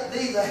shall make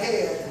thee the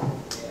head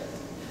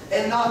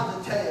and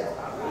not the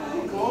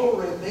tail.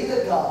 Glory be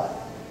to God.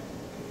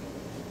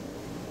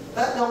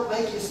 That don't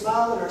make you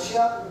smile or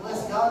shout and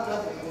bless God,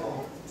 nothing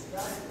wrong.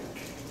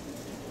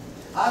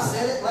 I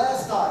said it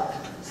last night.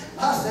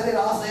 I'll say it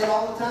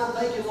all the time.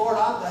 Thank you, Lord,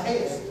 I'm the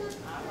head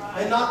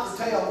and not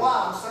the tail.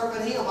 Why? I'm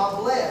serving Him. I'm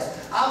blessed.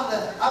 I'm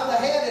the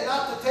head and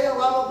not the tail.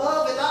 I'm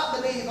above and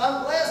not beneath.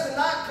 I'm blessed and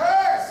not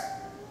cursed.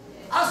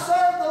 I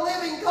serve the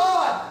living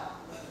God.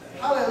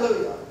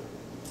 Hallelujah.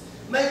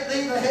 Make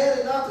thee the head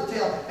and not the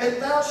tail.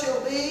 And thou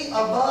shalt be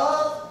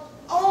above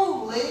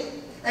only,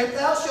 and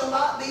thou shalt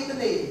not be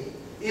beneath.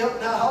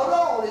 Now hold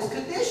on, it's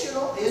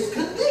conditional. It's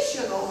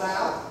conditional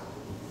now.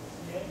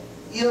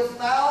 If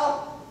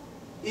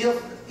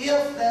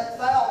that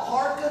thou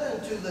hearken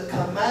unto the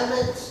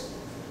commandments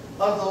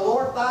of the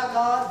Lord thy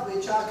God,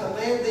 which I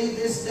command thee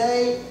this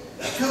day,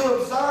 to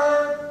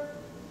observe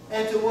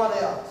and to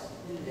what else?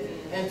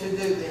 And to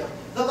do them.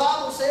 The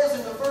Bible says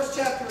in the first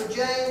chapter of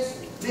James,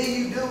 be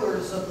you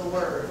doers of the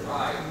word.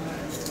 Right.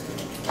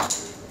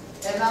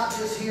 And not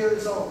just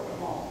hearers only.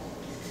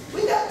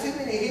 We got too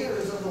many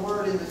hearers of the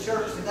word in the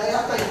church today.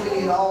 I think we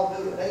need to all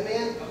do it.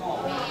 Amen? Come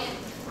on.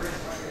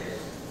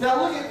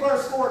 Now look at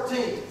verse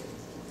 14.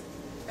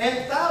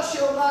 And thou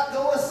shalt not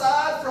go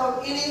aside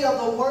from any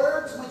of the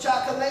words which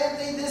I command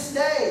thee this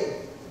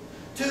day,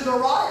 to the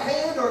right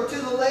hand or to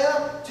the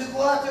left, to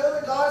go after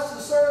other gods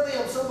to serve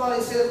them.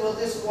 Somebody said, well,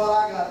 this is what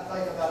I got to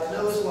think about it.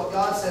 Notice what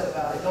God said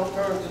about it. Don't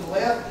turn to the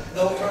left.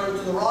 Don't turn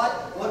to the right.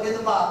 What did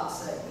the Bible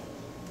say?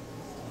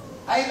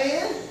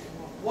 Amen?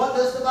 What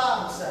does the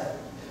Bible say?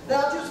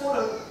 Now, I just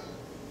want to,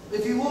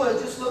 if you would,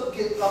 just look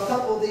at a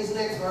couple of these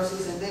next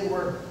verses, and then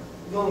we're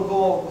going to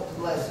go on with the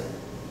blessing.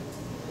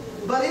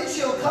 But it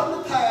shall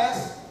come to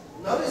pass,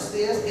 notice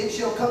this, it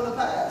shall come to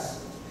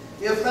pass,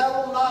 if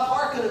thou wilt not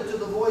hearken unto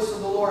the voice of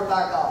the Lord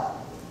thy God,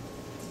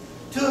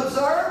 to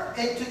observe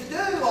and to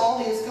do all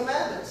His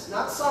commandments,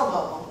 not some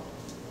of them.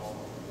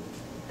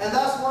 And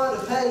that's why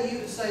to pay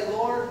you to say,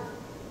 Lord,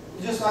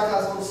 just like I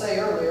was going to say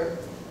earlier,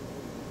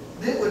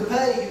 it would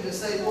pay you to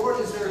say, Lord,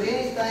 is there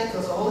anything,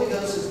 because the Holy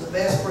Ghost is the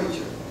best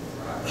preacher.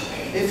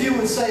 If you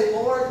would say,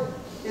 Lord,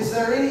 is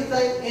there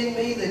anything in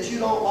me that you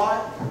don't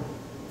like?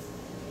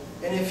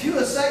 And if you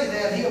would say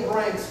that, He'll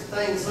bring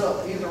things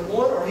up. Either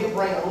one, or He'll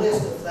bring a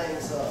list of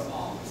things up.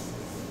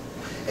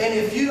 And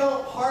if you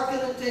don't hearken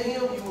unto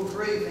Him, you will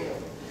grieve Him.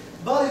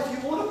 But if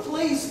you want to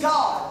please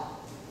God,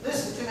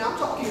 listen to me, I'm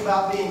talking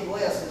about being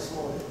blessed this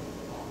morning.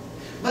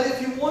 But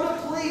if you want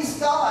to please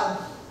God,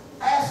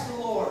 ask the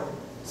Lord.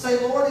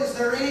 Say, Lord, is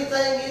there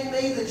anything in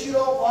me that you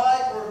don't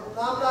like or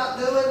I'm not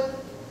doing?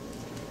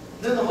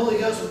 Then the Holy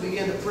Ghost will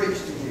begin to preach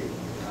to you.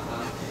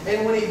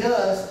 And when He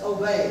does,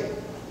 obey it.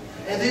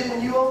 And then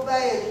when you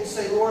obey it, you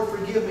say, Lord,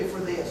 forgive me for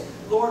this.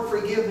 Lord,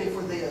 forgive me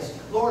for this.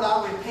 Lord,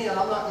 I repent.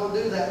 I'm not going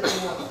to do that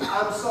anymore.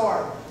 I'm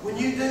sorry. When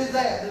you do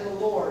that, then the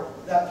Lord,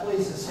 that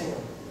pleases Him.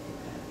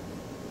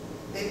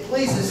 It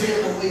pleases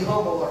Him when we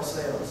humble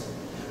ourselves.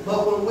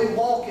 But when we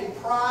walk in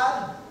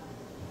pride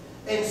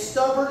and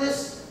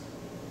stubbornness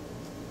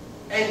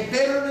and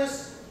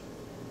bitterness,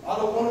 I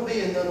don't want to be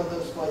in none of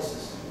those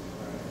places.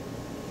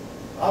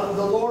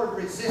 The Lord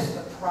resists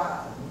the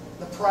pride,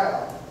 the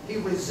proud. He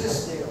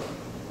resists them.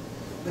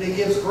 But He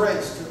gives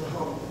grace to the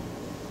humble.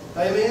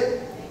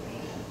 Amen?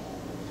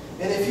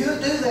 And if you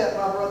do that,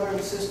 my brother and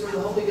sister, the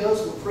Holy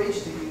Ghost will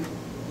preach to you.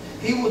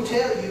 He will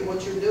tell you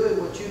what you're doing,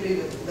 what you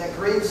need that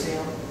grieves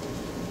Him.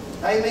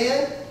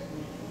 Amen?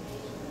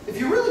 If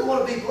you really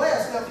want to be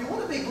blessed, now if you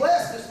want to be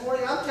blessed this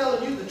morning, I'm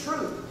telling you the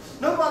truth.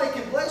 Nobody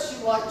can bless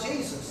you like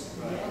Jesus.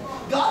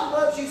 God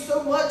loves you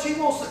so much, He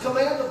wants to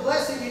command the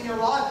blessing in your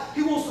life.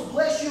 He wants to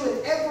bless you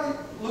in every,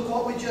 look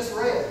what we just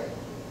read.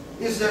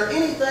 Is there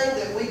anything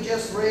that we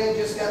just read,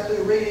 just got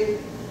through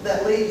reading,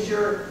 that leaves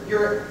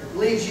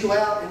you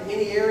out in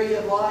any area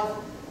of life?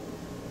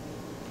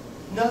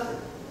 Nothing.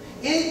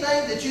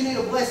 Anything that you need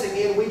a blessing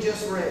in, we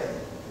just read.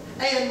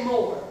 And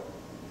more.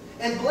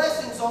 And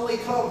blessings only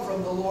come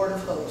from the Lord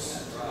of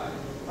hosts. Right.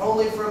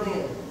 Only from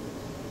Him.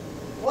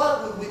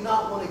 Why would we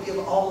not want to give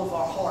all of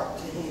our heart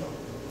to Him?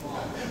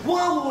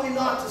 Why would we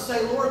not to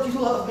say, Lord, you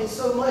love me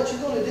so much,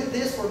 you're going to do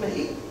this for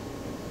me?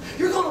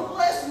 You're going to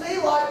bless me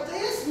like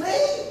this?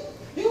 Me?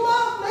 You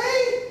love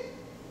me?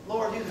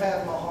 Lord, you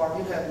have my heart.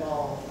 You have my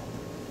all.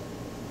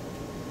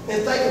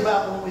 And think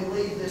about when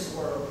we leave this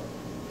world.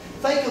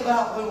 Think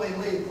about when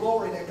we leave.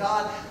 Glory to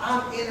God.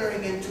 I'm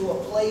entering into a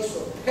place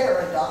of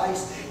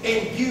paradise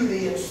and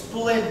beauty and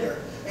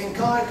splendor. And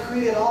God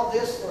created all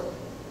this for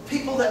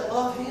people that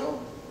love Him.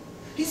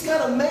 He's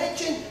got a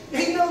mansion.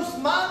 He knows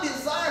my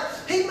desire.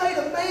 He made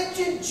a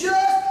mansion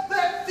just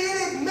that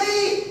fitted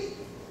me.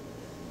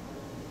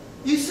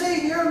 You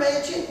see your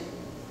mansion?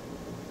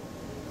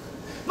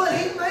 But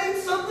He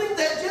made something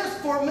that just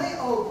for me.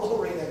 Oh,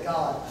 glory to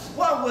God.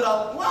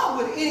 Why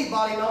would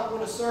anybody not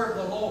want to serve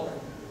the Lord?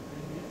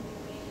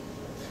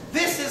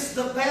 This is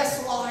the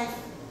best life.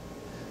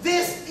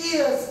 This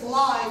is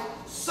life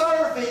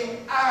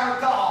serving our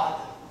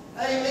God.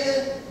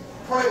 Amen.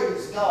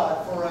 Praise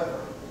God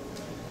forever.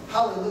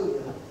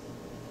 Hallelujah.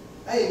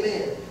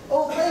 Amen.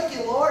 Oh, thank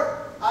you, Lord.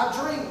 I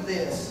dreamed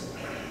this.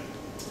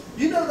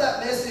 You know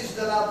that message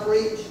that I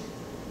preach?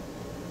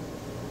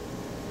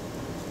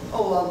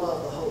 Oh, I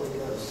love the Holy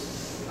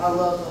Ghost. I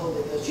love the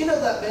Holy Ghost. You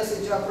know that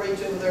message I preach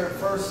over there in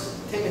 1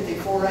 Timothy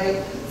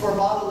 4:8? For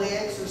bodily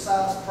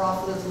exercise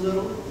profiteth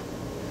little,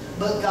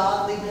 but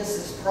godliness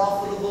is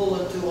profitable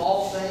unto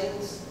all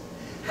things,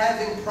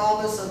 having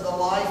promise of the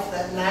life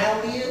that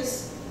now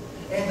is,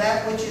 and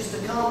that which is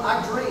to come.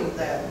 I dreamed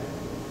that.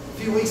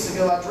 A few weeks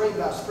ago, I dreamed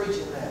I was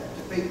preaching that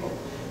to people.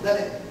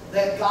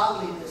 That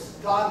godliness,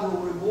 God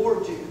will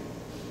reward you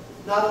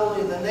not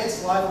only in the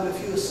next life, but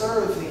if you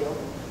serve Him,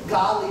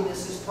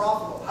 godliness is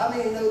profitable. How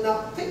many know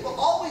now? People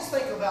always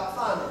think about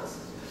finances,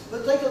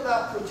 but think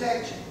about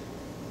protection.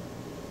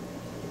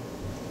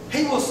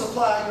 He will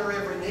supply your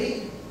every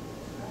need.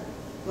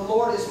 The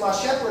Lord is my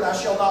shepherd, I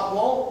shall not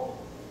want.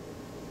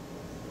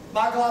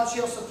 My God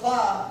shall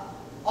supply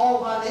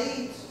all my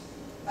needs.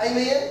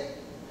 Amen?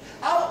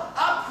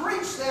 I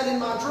preached that in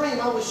my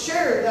dream. I was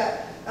sharing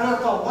that. And I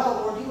thought,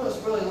 wow, Lord, you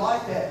must really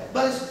like that.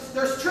 But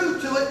there's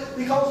truth to it,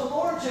 because the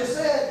Lord just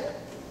said,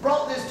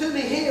 brought this to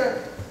me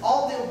here.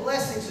 All them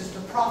blessings is to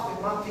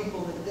profit my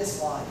people in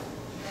this life.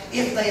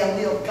 If they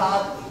live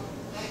godly.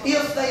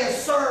 If they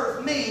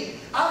serve me.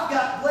 I've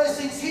got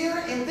blessings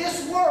here in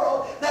this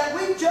world that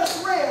we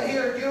just read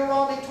here in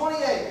Deuteronomy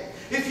 28.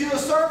 If you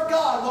serve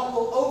God, what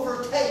will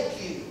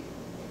overtake you?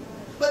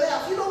 But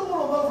now, if you don't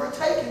want them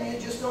overtaking you,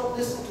 just don't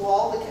listen to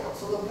all the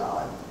counsel of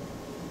God.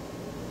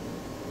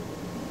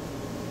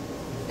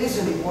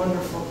 Isn't He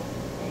wonderful?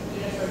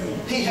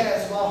 He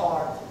has my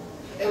heart.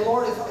 And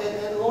Lord,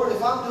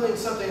 if I'm doing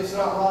something that's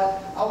not right,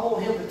 I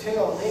want Him to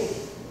tell me.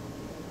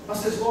 I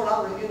says, Lord, I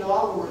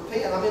will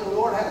repent. I mean, the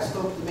Lord has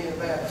spoken to me in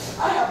that.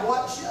 I have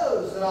watched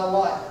shows that I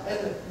like,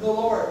 and the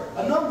Lord,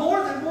 no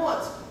more than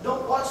once,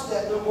 don't watch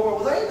that no more.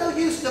 Well, there ain't no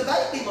use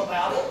debating Him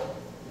about it.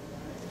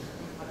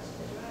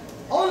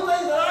 Only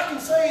thing that I can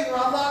say either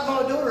I'm not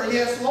going to do it or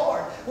yes,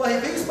 Lord. Well,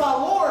 if He's my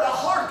Lord, I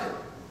hearken.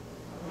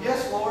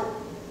 Yes, Lord.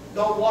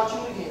 Don't watch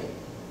it again.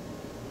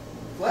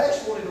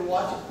 Flesh wanted to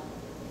watch it.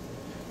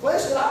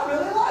 Flesh said, I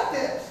really like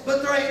that.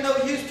 But there ain't no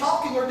use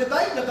talking or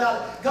debating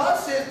about it. God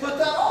says, put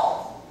that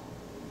off.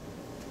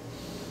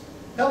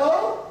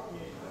 Hello?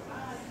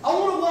 I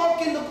want to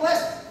walk in the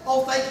blessing.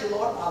 Oh, thank you,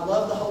 Lord. I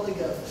love the Holy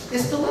Ghost.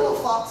 It's the little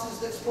foxes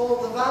that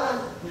spoil the vine.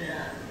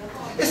 Yeah.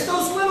 It's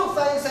those little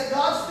things that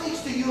God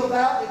speaks to you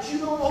about that you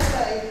don't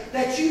obey,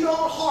 that you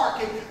don't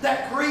hearken,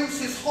 that grieves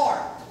His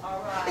heart. All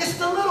right. It's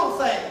the little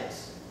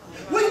things.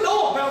 We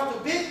know about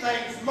the big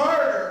things,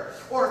 murder,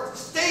 or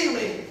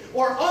stealing,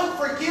 or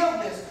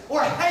unforgiveness,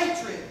 or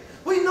hatred.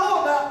 We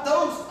know about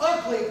those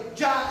ugly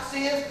giant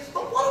sins,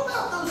 but what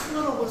about those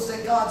little ones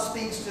that God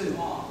speaks to? Come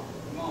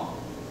on.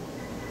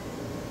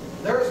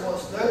 There's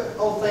what's there.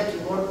 Oh, thank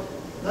you, Lord.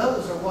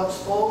 Those are what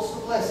spoils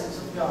the blessings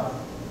of God.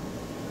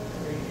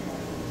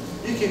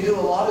 You can do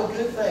a lot of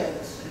good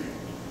things,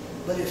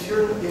 but if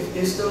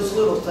it's those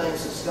little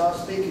things that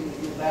God's speaking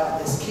to you about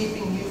that's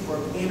keeping you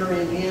from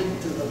entering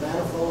into the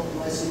manifold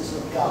blessings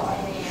of God.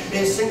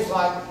 It seems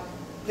like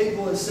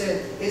people have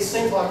said, it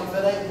seems like if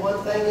it ain't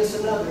one thing, it's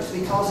another. It's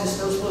because it's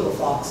those little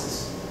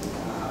foxes.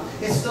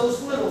 It's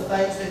those little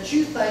things that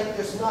you think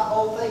there's not,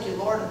 oh, thank you,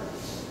 Lord.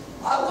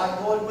 I like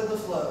going with the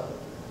flow.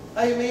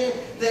 Amen.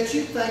 That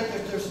you think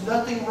that there's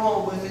nothing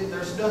wrong with it,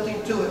 there's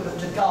nothing to it, but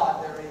to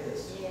God there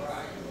is. Yes.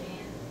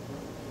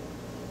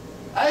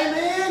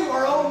 Amen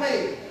or oh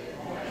me?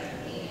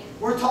 Amen.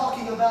 We're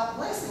talking about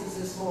blessings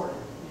this morning.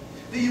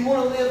 Do you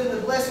want to live in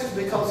the blessings?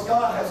 Because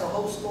God has a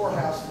whole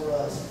storehouse for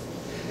us.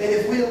 And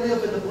if we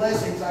live in the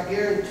blessings, I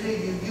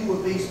guarantee you, you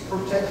will be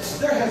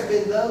protected. There has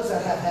been those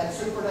that have had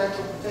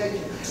supernatural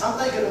protection. I'm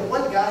thinking of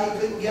one guy, he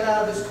couldn't get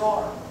out of his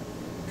car.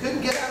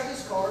 Couldn't get out of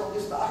his car.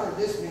 I heard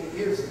this many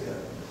years ago.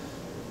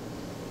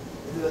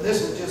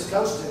 This one just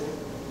comes to me.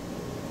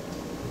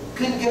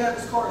 Couldn't get out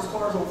of his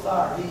car's on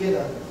fire. He hit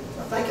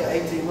I think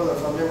an 18-wheeler,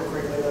 if I remember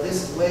correctly. Now,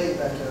 this is way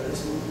back there.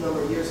 This is a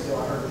number of years ago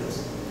I heard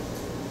this.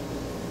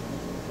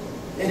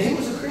 And he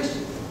was a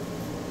Christian.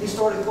 He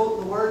started quoting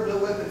the word, no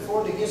weapon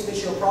formed against me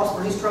shall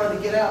prosper. He's trying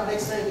to get out.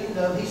 Next thing you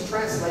know, he's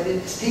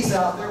translated. He's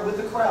out there with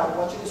the crowd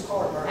watching his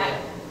car burn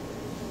out.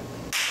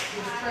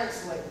 He's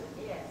translated.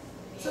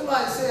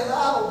 Somebody said,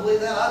 I don't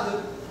believe that. I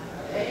do.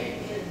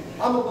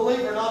 I'm a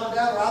believer, not a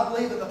doubter. I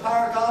believe in the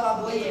power of God. I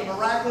believe in the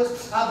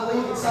miraculous. I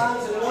believe in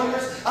signs and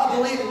wonders. I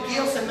believe in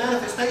gifts and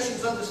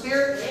manifestations of the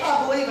Spirit.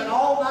 I believe in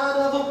all 9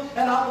 of them.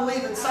 And I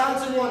believe in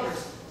signs and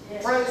wonders.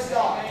 Praise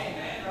God.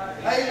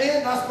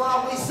 Amen. That's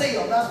why we see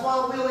them. That's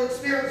why we'll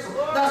experience them.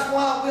 That's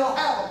why we'll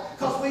have them.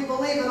 Because we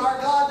believe in our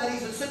God that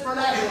He's a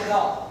supernatural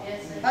God.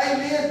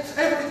 Amen.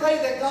 Everything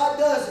that God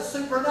does is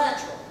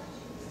supernatural.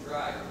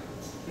 Right.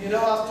 You know,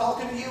 I was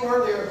talking to you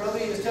earlier, brother.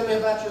 You was telling me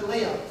about your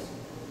limbs.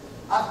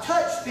 I've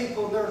touched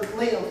people in their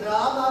limbs.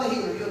 Now, I'm not a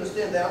healer. You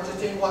understand that. I'm just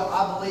telling you what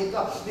I believe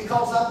God.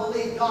 Because I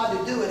believe God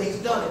to do it, He's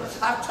done it.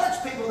 I've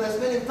touched people that's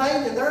been in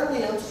pain in their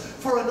limbs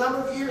for a number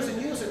of years.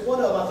 And you said one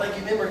of them, I think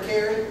you remember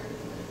Carrie,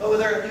 over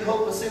there at New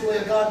Hope Assembly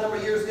of God a number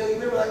of years ago. You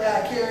remember that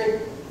guy,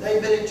 Carrie? They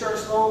ain't been in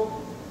church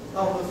long.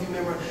 I don't know if you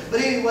remember.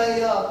 But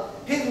anyway,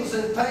 he was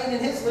in pain in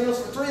his limbs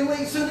for 3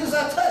 weeks. As soon as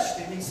I touched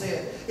him, he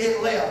said,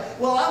 it left.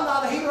 Well, I'm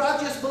not a healer. I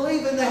just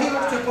believe in the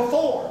healer to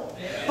perform.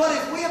 But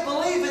if we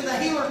believe in the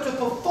healer to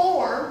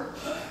perform,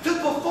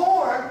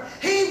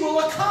 He will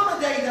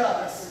accommodate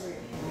us.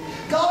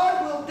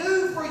 God will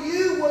do for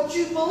you what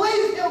you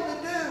believe Him to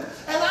do.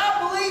 And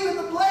I believe in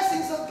the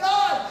blessings of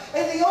God.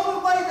 And the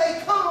only way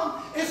they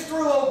come is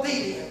through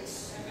obedience.